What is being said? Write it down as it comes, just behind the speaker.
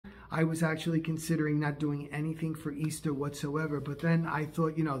I was actually considering not doing anything for Easter whatsoever. But then I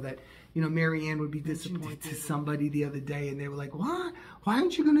thought, that, Mary Ann would be disappointed to somebody the other day, and they were like, what? Why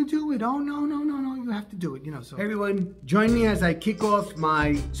aren't you going to do it? Oh, no, you have to do it, So hey, everyone, join me as I kick off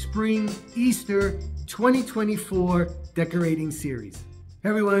my Spring Easter 2024 decorating series. Hey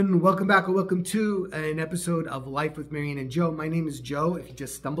everyone, welcome back or welcome to an episode of Life with Mary Ann and Joe. My name is Joe, if you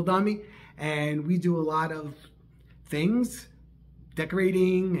just stumbled on me, and we do a lot of things,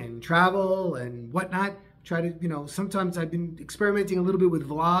 decorating and travel and whatnot. Try to, sometimes I've been experimenting a little bit with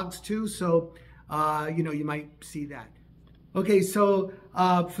vlogs too, so, you might see that. Okay, so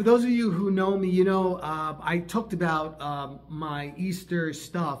for those of you who know me, I talked about my Easter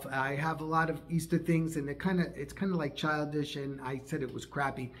stuff. I have a lot of Easter things, and it's kind of like childish, and I said it was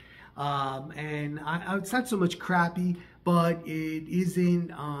crappy. It's not so much crappy, but it isn't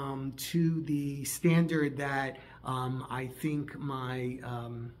to the standard that I think my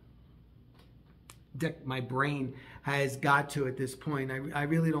brain has got to at this point. I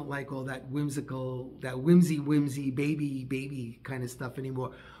really don't like all that whimsical, that whimsy baby kind of stuff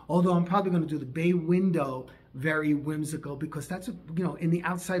anymore. Although I'm probably going to do the bay window very whimsical, because that's what, in the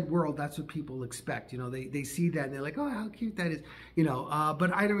outside world, that's what people expect. They see that and they're like, oh, how cute that is,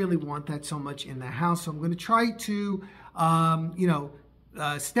 but I don't really want that so much in the house. So I'm going to try to,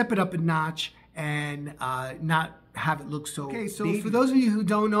 step it up a notch and not have it look so okay. So baby. For those of you who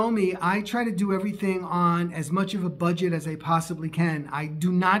don't know me, I try to do everything on as much of a budget as I possibly can. I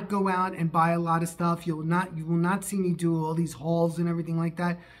do not go out and buy a lot of stuff. You will not see me do all these hauls and everything like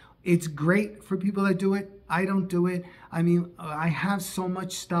that. It's great for people that do it. I don't do it. I mean, I have so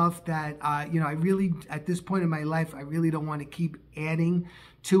much stuff that, I really, at this point in my life, I really don't want to keep adding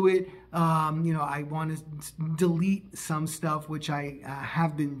to it. I want to delete some stuff, which I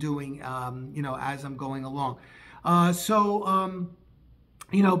have been doing, as I'm going along. But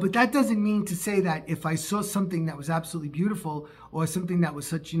that doesn't mean to say that if I saw something that was absolutely beautiful, or something that was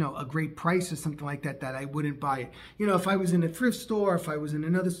such, a great price or something like that, that I wouldn't buy it. If I was in a thrift store, if I was in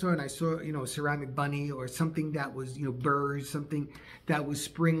another store and I saw, a ceramic bunny or something that was, birds, something that was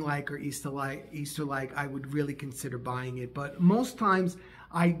spring-like or Easter-like, I would really consider buying it. But most times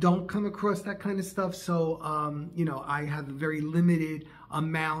I don't come across that kind of stuff. So, I have a very limited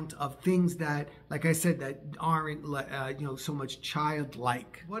amount of things that, like I said, that aren't, so much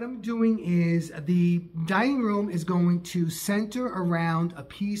childlike. What I'm doing is the dining room is going to center around a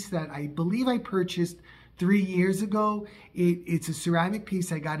piece that I believe I purchased 3 years ago. It's a ceramic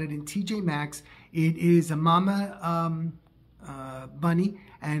piece. I got it in TJ Maxx. It is a mama bunny,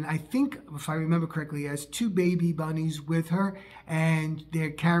 and I think, if I remember correctly, it has 2 baby bunnies with her, and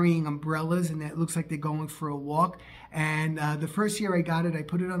they're carrying umbrellas, and it looks like they're going for a walk. And the first year I got it, I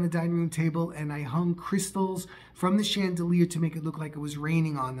put it on the dining room table, and I hung crystals from the chandelier to make it look like it was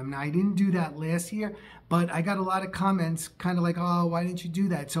raining on them. Now, I didn't do that last year, but I got a lot of comments kind of like, oh, why didn't you do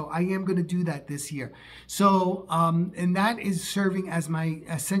that? So I am going to do that this year. So, and that is serving as my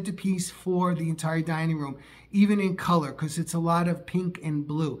centerpiece for the entire dining room, even in color, because it's a lot of pink and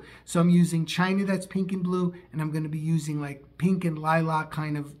blue. So I'm using china that's pink and blue, and I'm going to be using like pink and lilac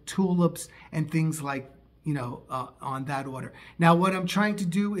kind of tulips and things like, on that order. Now, what I'm trying to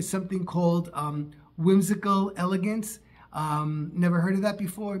do is something called Whimsical Elegance. Never heard of that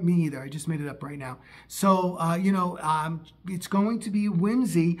before? Me either. I just made it up right now. So, it's going to be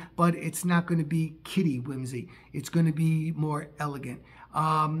whimsy, but it's not going to be kitty whimsy. It's going to be more elegant.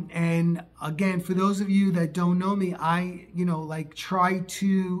 And again, for those of you that don't know me, I, try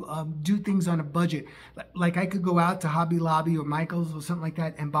to do things on a budget. Like I could go out to Hobby Lobby or Michael's or something like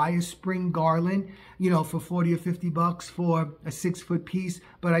that and buy a spring garland, for 40 or 50 bucks for a 6-foot piece,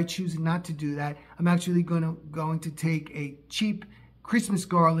 but I choose not to do that. I'm actually going to take a cheap Christmas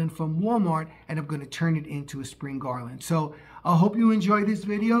garland from Walmart, and I'm going to turn it into a spring garland. So I hope you enjoy this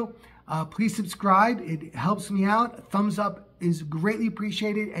video. Please subscribe. It helps me out. A thumbs up is greatly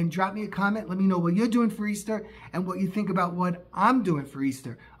appreciated, and drop me a comment. Let me know what you're doing for Easter and what you think about what I'm doing for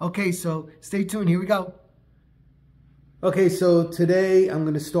Easter. Okay, so stay tuned. Here we go. Okay, so today I'm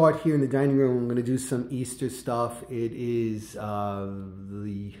going to start here in the dining room. I'm going to do some Easter stuff. It is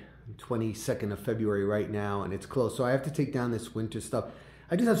the 22nd of February right now, and it's close. So I have to take down this winter stuff.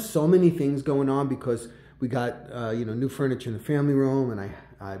 I just have so many things going on because we got, new furniture in the family room, and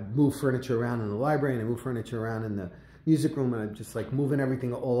I move furniture around in the library, and I move furniture around in the music room, and I'm just like moving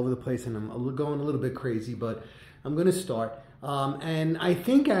everything all over the place, and I'm going a little bit crazy, but I'm going to start. And I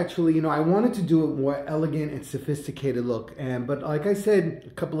think actually, I wanted to do a more elegant and sophisticated look. But like I said a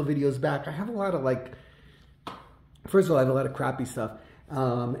couple of videos back, I have a lot of first of all, I have a lot of crappy stuff.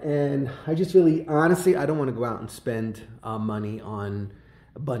 And I just really, honestly, I don't want to go out and spend money on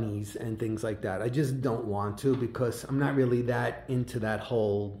bunnies and things like that. I just don't want to because I'm not really that into that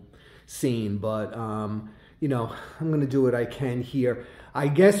whole scene, but you know, I'm going to do what I can here. I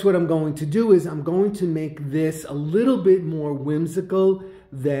guess what I'm going to do is I'm going to make this a little bit more whimsical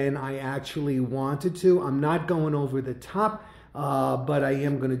than I actually wanted to. I'm not going over the top, but I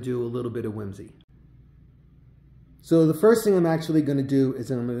am going to do a little bit of whimsy. So the first thing I'm actually going to do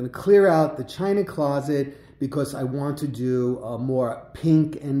is I'm going to clear out the china closet because I want to do a more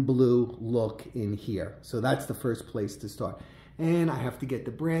pink and blue look in here. So that's the first place to start. And I have to get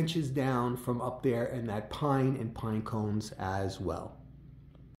the branches down from up there and that pine and pine cones as well.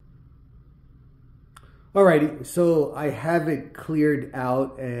 Alrighty, so I have it cleared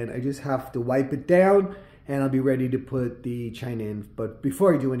out and I just have to wipe it down and I'll be ready to put the china in. But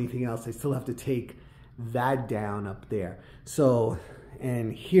before I do anything else, I still have to take that down up there. So,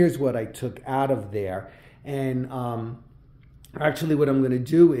 and here's what I took out of there. And actually what I'm going to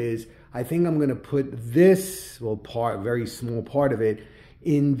do is I think I'm going to put this, well, very small part of it,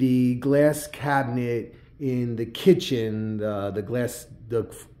 in the glass cabinet in the kitchen, the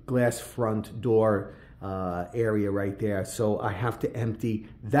glass front door area right there. So I have to empty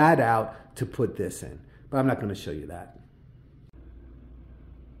that out to put this in, but I'm not going to show you that.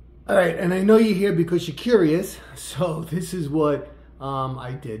 All right, and I know you're here because you're curious. So this is what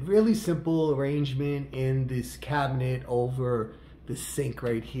I did. Really simple arrangement in this cabinet over the sink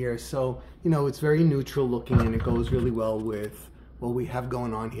right here. So, you know, it's very neutral looking and it goes really well with what we have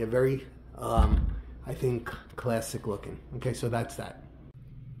going on here. Very, I think, classic looking. Okay, so that's that.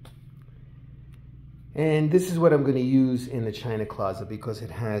 And this is what I'm going to use in the china closet because it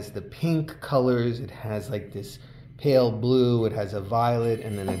has the pink colors, it has like this pale blue, it has a violet,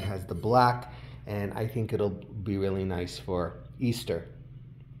 and then it has the black, and I think it'll be really nice for Easter.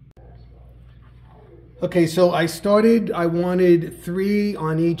 Okay, so I wanted 3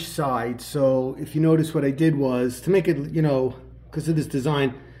 on each side. So if you notice what I did was, to make it, you know, because of this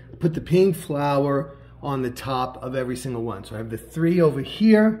design, I put the pink flower on the top of every single one. So I have the 3 over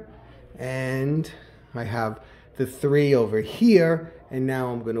here, and I have the 3 over here, and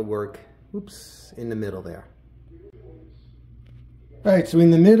now I'm going to work, oops, in the middle there. All right, so in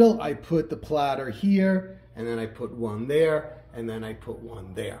the middle, I put the platter here, and then I put 1 there, and then I put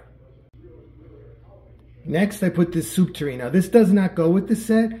 1 there. Next, I put this soup tureen. Now, this does not go with the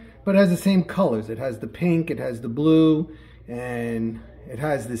set, but it has the same colors. It has the pink, it has the blue, and it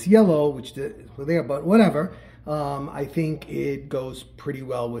has this yellow, which well, there, but whatever. I think it goes pretty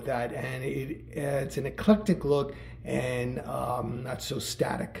well with that, and it's an eclectic look and not so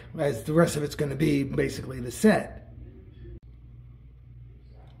static, as the rest of it's going to be basically the set.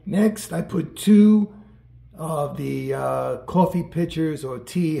 Next, I put 2 of the coffee pitchers or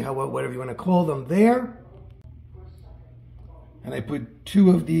tea, whatever you want to call them, there. And I put 2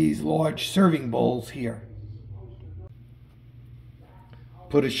 of these large serving bowls here.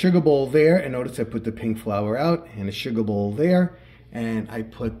 Put a sugar bowl there, and notice I put the pink flower out, and a sugar bowl there, and I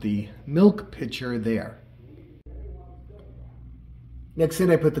put the milk pitcher there. Next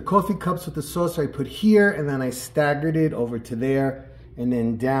thing, I put the coffee cups with the saucer I put here, and then I staggered it over to there, and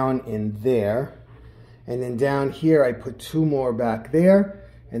then down in there. And then down here, I put 2 more back there,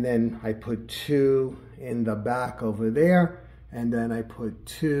 and then I put 2 in the back over there, and then I put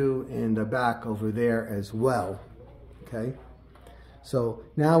 2 in the back over there as well, okay? So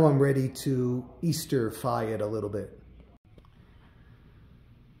now I'm ready to Easter-fy it a little bit.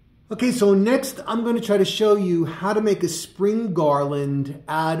 Okay, so next I'm going to try to show you how to make a spring garland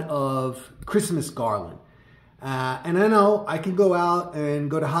out of Christmas garland. And I know I can go out and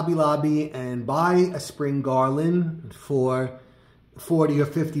go to Hobby Lobby and buy a spring garland for 40 or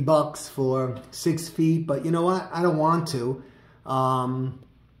 50 bucks for 6 feet, but you know what? I don't want to. I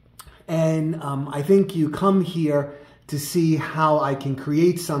think you come here to see how I can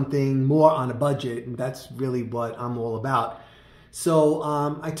create something more on a budget, and that's really what I'm all about. So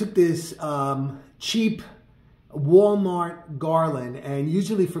I took this cheap Walmart garland, and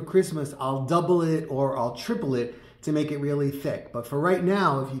usually for Christmas I'll double it or I'll triple it to make it really thick. But for right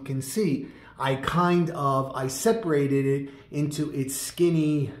now, if you can see, I separated it into its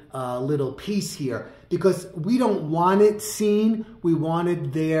skinny little piece here because we don't want it seen. We want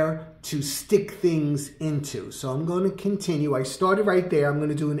it there to stick things into. So I'm going to continue. I started right there. I'm going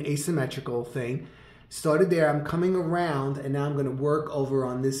to do an asymmetrical thing. Started there. I'm coming around, and now I'm going to work over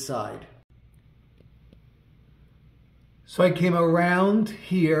on this side. So I came around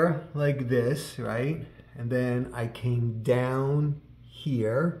here like this, right? And then I came down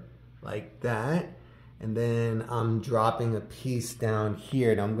here like that. And then I'm dropping a piece down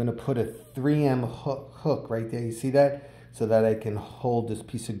here. And I'm going to put a 3M hook right there. You see that? so that I can hold this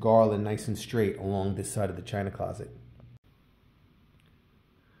piece of garland nice and straight along this side of the china closet.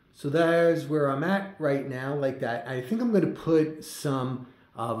 So there's where I'm at right now, like that. I think I'm going to put some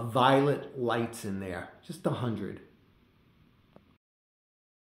violet lights in there, just 100.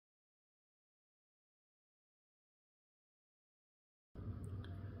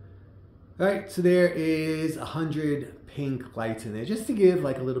 All right, so there is 100 pink lights in there, just to give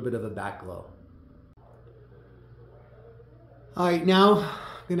like a little bit of a back glow. All right, now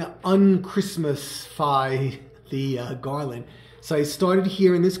I'm gonna un-Christmasify the garland. So I started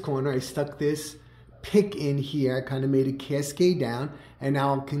here in this corner. I stuck this pick in here, kind of made a cascade down, and now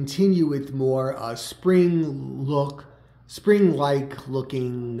I'll continue with more spring-like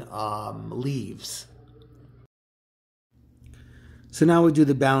looking leaves. So now we do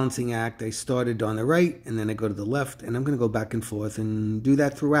the balancing act. I started on the right, and then I go to the left, and I'm going to go back and forth and do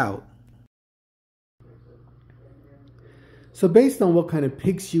that throughout. So based on what kind of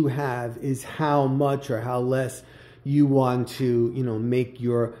picks you have is how much or how less you want to, make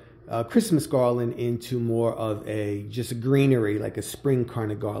your Christmas garland into more of just a greenery, like a spring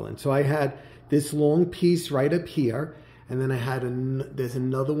kind of garland. So I had this long piece right up here, and then I had there's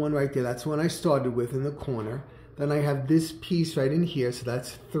another one right there. That's one I started with in the corner. Then I have this piece right in here, so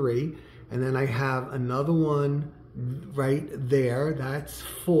that's 3. And then I have another one right there, that's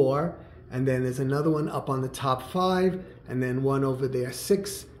 4. And then there's another one up on the top 5, and then one over there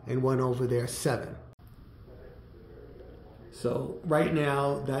 6, and one over there 7. So right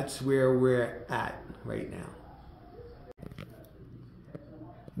now, that's where we're at right now.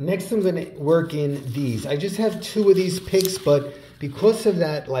 Next, I'm going to work in these. I just have 2 of these picks, but because of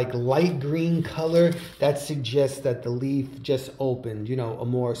that like light green color, that suggests that the leaf just opened, a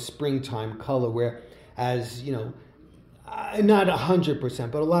more springtime color, whereas, not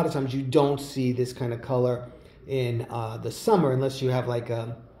 100%, but a lot of times you don't see this kind of color in the summer unless you have like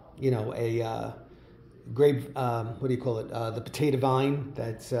a grape, what do you call it? The potato vine,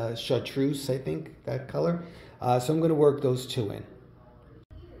 that's chartreuse, I think, that color. So I'm going to work those 2 in.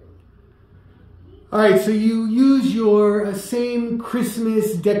 All right, so you use your same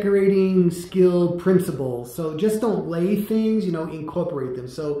Christmas decorating skill principles. So just don't lay things, incorporate them.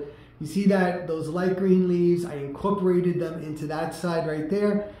 So you see that those light green leaves, I incorporated them into that side right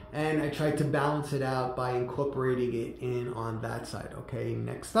there, and I tried to balance it out by incorporating it in on that side. Okay,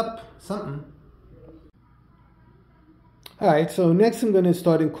 next up, something. All right, so next I'm going to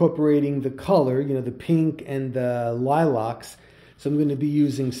start incorporating the color, the pink and the lilacs. So I'm going to be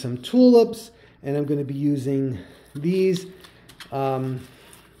using some tulips, and I'm going to be using these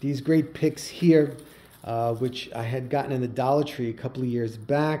great picks here, which I had gotten in the Dollar Tree a couple of years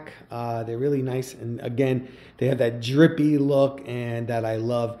back. They're really nice, and again, they have that drippy look and that I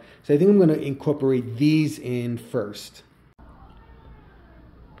love. So I think I'm going to incorporate these in first.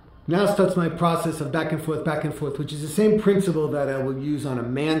 Now starts my process of back and forth, which is the same principle that I will use on a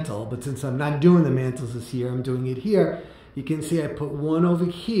mantle, but since I'm not doing the mantles this year, I'm doing it here. You can see I put one over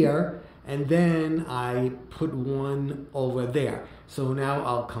here, and then I put one over there. So now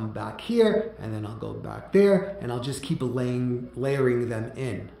I'll come back here, and then I'll go back there, and I'll just keep layering them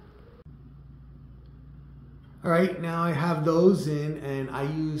in. All right, now I have those in, and I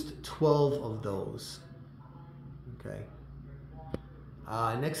used 12 of those. Okay.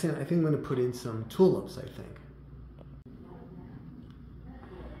 Next thing, I think I'm going to put in some tulips, I think.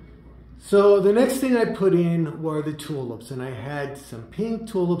 So the next thing I put in were the tulips, and I had some pink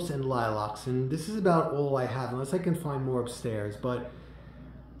tulips and lilacs, and this is about all I have, unless I can find more upstairs. But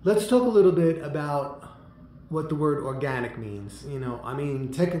let's talk a little bit about what the word organic means.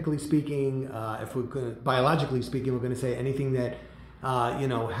 Technically speaking, if we're going to, biologically speaking, we're going to say anything that,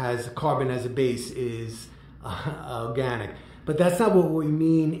 has carbon as a base is organic. But that's not what we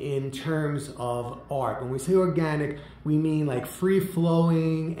mean in terms of art. When we say organic, we mean like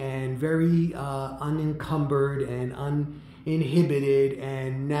free-flowing and very unencumbered and uninhibited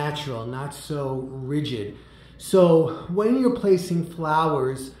and natural, not so rigid. So when you're placing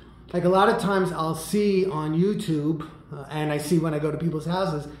flowers, like a lot of times I'll see on YouTube, and I see when I go to people's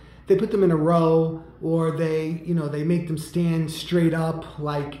houses, they put them in a row, or they make them stand straight up.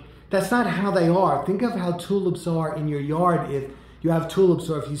 Like, that's not how they are. Think of how tulips are in your yard if you have tulips,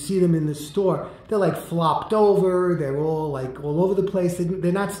 or if you see them in the store. They're like flopped over, they're all over the place,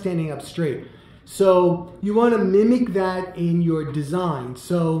 they're not standing up straight. So you want to mimic that in your design.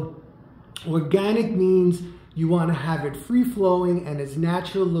 So organic means you want to have it free-flowing and as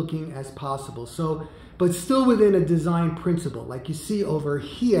natural looking as possible. So, but still within a design principle. Like you see over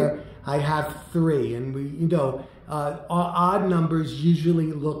here, I have 3, and odd numbers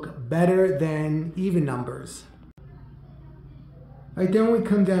usually look better than even numbers. All right, then we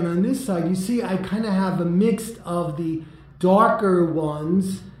come down on this side. You see I kind of have a mix of the darker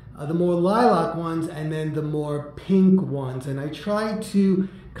ones, the more lilac ones, and then the more pink ones. And I try to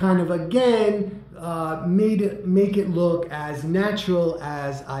kind of, again, make it look as natural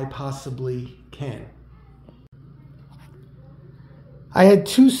as I possibly can. I had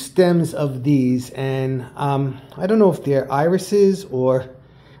two stems of these, and I don't know if they're irises, or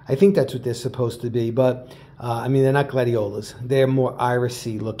I think that's what they're supposed to be, but I mean, they're not gladiolas. They're more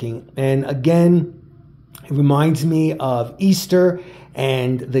irisy looking. And again, it reminds me of Easter,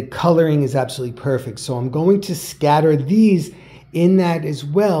 and the coloring is absolutely perfect. So I'm going to scatter these in that as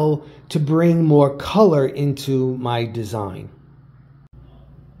well to bring more color into my design.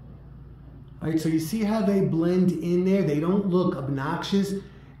 All right, so you see how they blend in there? They don't look obnoxious.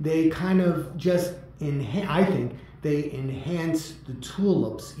 They kind of just, I think, they enhance the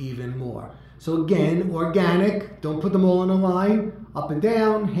tulips even more. So again, organic, don't put them all in a line, up and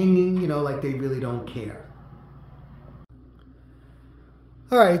down, hanging, you know, like they really don't care.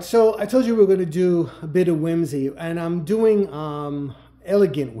 All right, so I told you we were gonna do a bit of whimsy, and I'm doing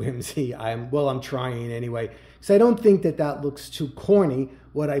elegant whimsy. I'm trying anyway, because I don't think that looks too corny,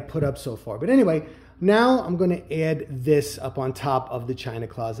 what I put up so far. But anyway, now I'm gonna add this up on top of the china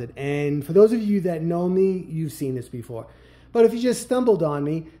closet. And for those of you that know me, you've seen this before. But if you just stumbled on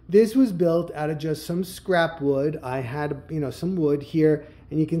me, this was built out of just some scrap wood. I had, you know, some wood here,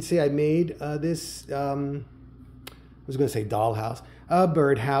 and you can see I made this, I was gonna say dollhouse, a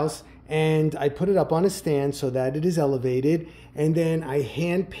birdhouse, and I put it up on a stand so that it is elevated. And then I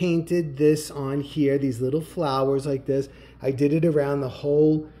hand painted this on here, these little flowers like this. I did it around the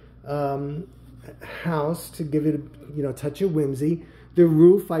whole house to give it a, you know, touch of whimsy. The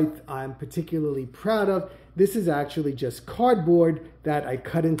roof I'm particularly proud of. This is actually just cardboard that I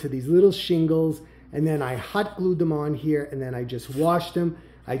cut into these little shingles, and then I hot glued them on here, and then I just washed them.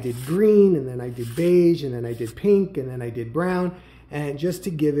 I did green, and then I did beige, and then I did pink, and then I did brown, and just to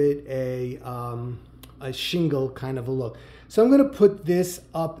give it a shingle kind of a look. So I'm gonna put this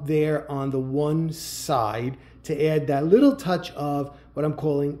up there on the one side to add that little touch of what I'm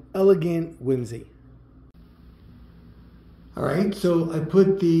calling elegant whimsy. All right, so I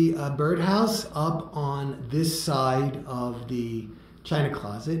put the birdhouse up on this side of the china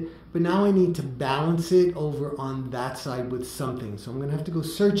closet, but now I need to balance it over on that side with something. So I'm gonna have to go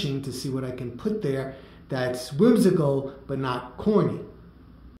searching to see what I can put there that's whimsical but not corny.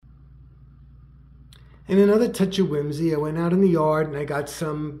 And another touch of whimsy, I went out in the yard and I got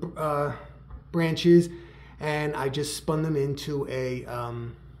some branches, and I just spun them into a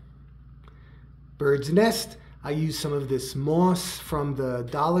bird's nest. I used some of this moss from the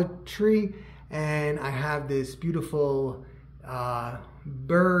Dollar Tree, and I have this beautiful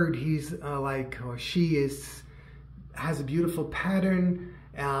bird. He's or she has a beautiful pattern,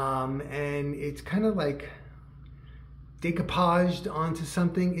 and it's kind of like decoupaged onto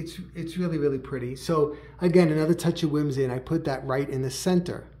something. It's really, really pretty. So again, another touch of whimsy, and I put that right in the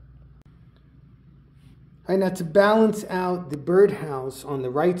center. All right, now to balance out the birdhouse on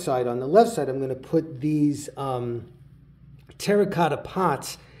the right side, on the left side, I'm going to put these terracotta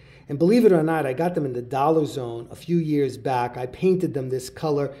pots. And believe it or not, I got them in the Dollar Zone a few years back. I painted them this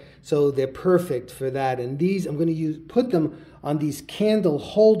color, so they're perfect for that. And these, I'm going to put them on these candle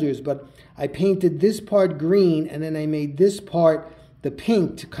holders, but I painted this part green, and then I made this part the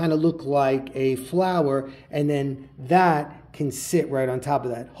pink to kind of look like a flower, and then that can sit right on top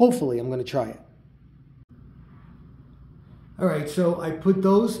of that. Hopefully, I'm going to try it. All right, so I put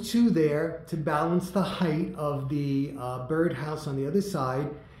those two there to balance the height of the birdhouse on the other side,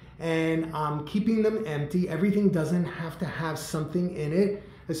 and I'm keeping them empty. Everything doesn't have to have something in it,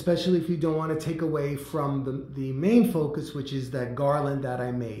 especially if you don't want to take away from the main focus, which is that garland that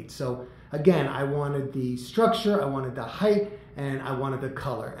I made. So again, I wanted the structure, I wanted the height, and I wanted the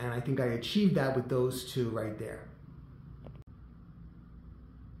color, and I think I achieved that with those two right there.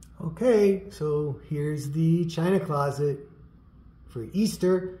 Okay, so here's the china closet for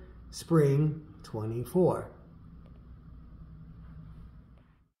Easter, spring 24.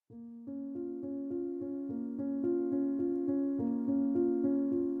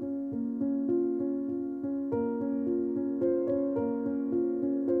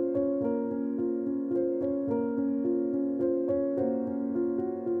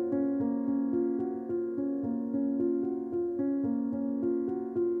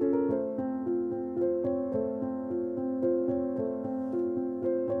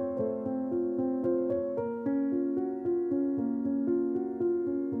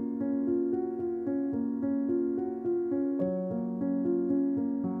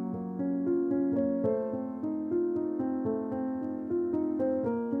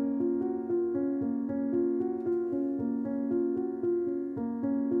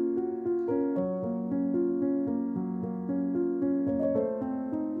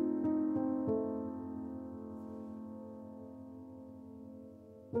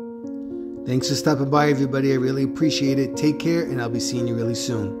 Thanks for stopping by, everybody. I really appreciate it. Take care, and I'll be seeing you really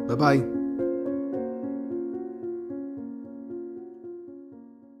soon. Bye-bye.